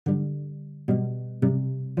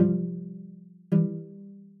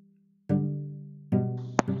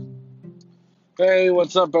Hey,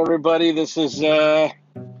 what's up, everybody? This is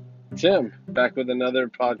Tim back with another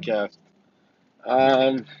podcast.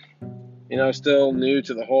 Um, Still new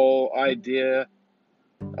to the whole idea,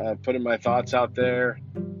 putting my thoughts out there.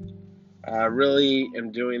 I really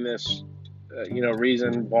am doing this,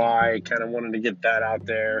 reason why I kind of wanted to get that out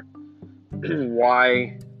there,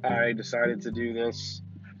 why I decided to do this.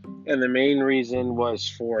 And the main reason was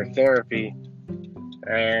for therapy.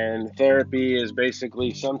 And therapy is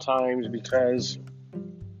basically sometimes because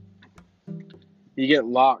you get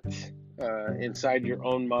locked inside your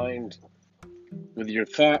own mind with your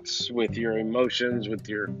thoughts, with your emotions, with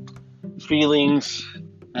your feelings.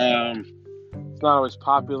 It's not always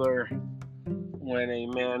popular when a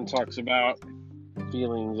man talks about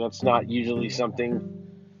feelings. That's not usually something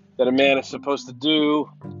that a man is supposed to do.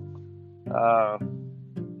 Well,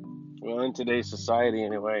 in today's society,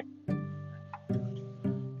 anyway.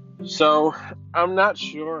 So, I'm not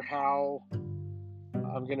sure how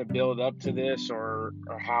I'm going to build up to this or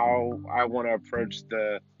how I want to approach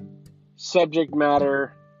the subject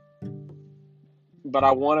matter, but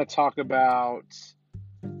I want to talk about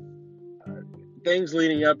things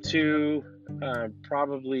leading up to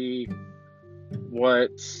probably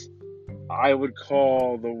what I would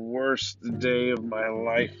call the worst day of my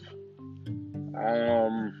life.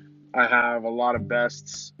 I have a lot of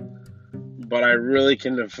bests, but I really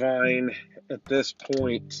can define at this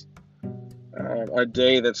point a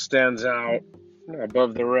day that stands out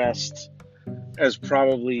above the rest as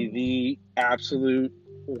probably the absolute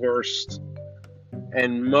worst.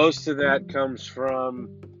 And most of that comes from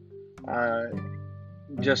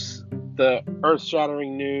just the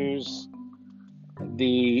earth-shattering news,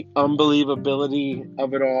 the unbelievability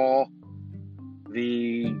of it all,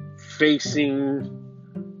 the facing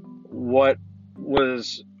what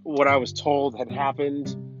I was told had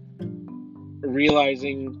happened,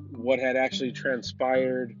 realizing what had actually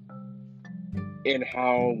transpired and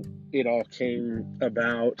how it all came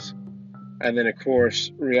about, and then of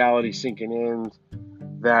course reality sinking in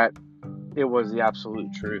that it was the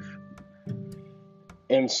absolute truth.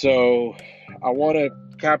 And so I want to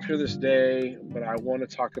capture this day, but I want to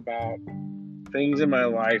talk about things in my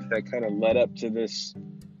life that kind of led up to this,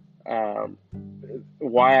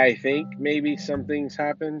 why I think maybe some things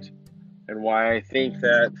happened, and why I think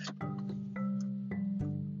that,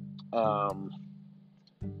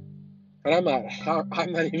 and I'm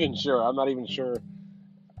not even sure. I'm not even sure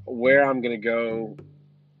where I'm going to go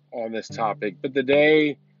on this topic. But the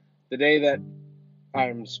day that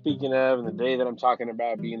I'm speaking of, and the day that I'm talking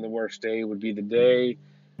about being the worst day, would be the day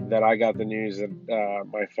that I got the news that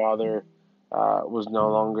my father was no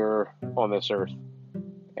longer on this earth,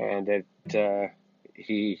 and that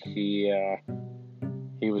he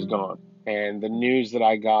was gone. And the news that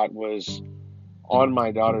I got was on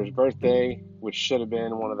my daughter's birthday, which should have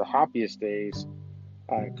been one of the happiest days.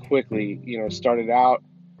 Quickly, started out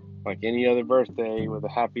like any other birthday with a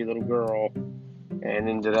happy little girl, and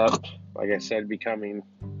ended up, like I said, becoming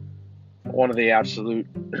one of the absolute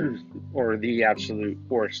or the absolute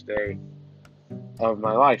worst day of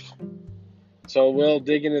my life. So we'll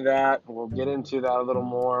dig into that. We'll get into that a little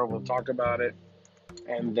more. We'll talk about it,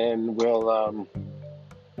 and then we'll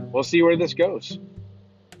see where this goes.